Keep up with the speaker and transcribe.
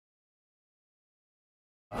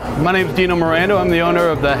My name is Dino Miranda. I'm the owner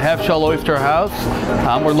of the Half Shell Oyster House.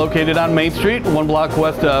 We're located on Main Street, one block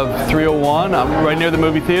west of 301, right near the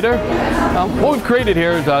movie theater. What we've created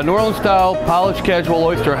here is a New Orleans-style polished casual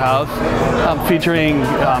oyster house featuring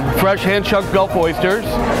fresh hand-shucked Gulf oysters.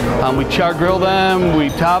 We char grill them, we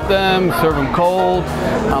top them, serve them cold.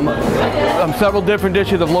 Several different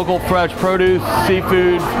dishes of local fresh produce,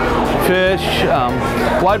 seafood, fish,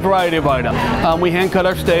 wide variety of items. We hand cut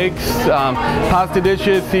our steaks, pasta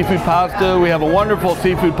dishes, seafood pasta. We have a wonderful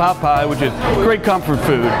seafood pot pie, which is great comfort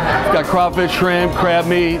food. It's got crawfish, shrimp, crab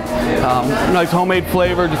meat, nice homemade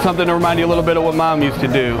flavor, just something to remind you a little bit of what Mom used to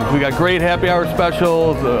do. We got great happy hour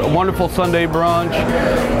specials, a wonderful Sunday brunch,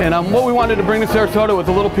 and what we wanted to bring to Sarasota was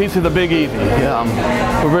a little piece of the Big Easy.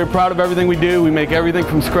 We're very proud of everything we do. We make everything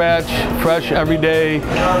from scratch, fresh every day,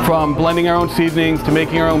 from blending our own seasonings to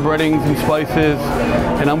making our own breadings and spices.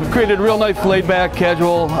 And we've created a real nice laid-back,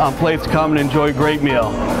 casual place to come and enjoy a great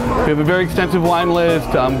meal. We have a very extensive wine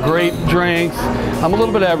list, great drinks, a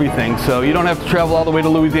little bit of everything. So you don't have to travel all the way to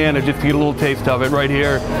Louisiana just to get a little taste of it right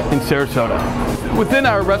here in Sarasota. Within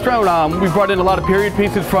our restaurant, we've brought in a lot of period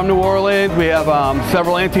pieces from New Orleans. We have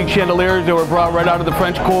several antique chandeliers that were brought right out of the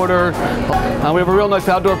French Quarter. We have a real nice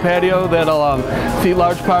outdoor patio that'll seat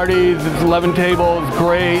large parties. It's 11 tables,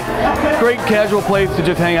 great casual place to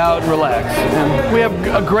just hang out and relax. And we have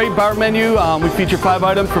a great bar menu. We feature 5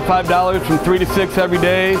 items for $5 from 3 to 6 every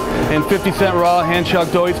day, and 50-cent raw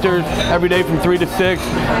hand-shucked oysters every day from 3 to 6,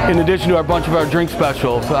 in addition to a bunch of our drink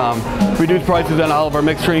specials. Reduced prices on all of our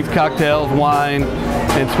mixed drinks, cocktails, wine,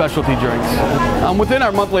 and specialty drinks. Within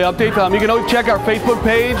our monthly updates, you can always check our Facebook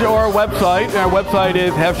page or our website. Our website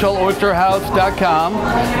is halfshelloysterhouse.com,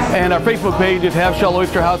 and our Facebook page is Half Shell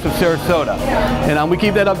Oyster House of Sarasota. And we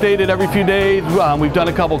keep that updated every few days. We've done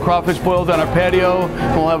a couple crawfish boils on our patio.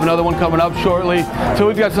 We'll have another one coming up shortly. So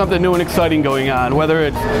we've got something new and exciting going on, whether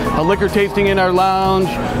it's a liquor tasting in our lounge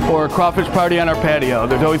or a crawfish party on our patio.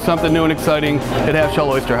 There's always something new and exciting at Half Shell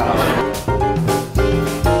Oyster House.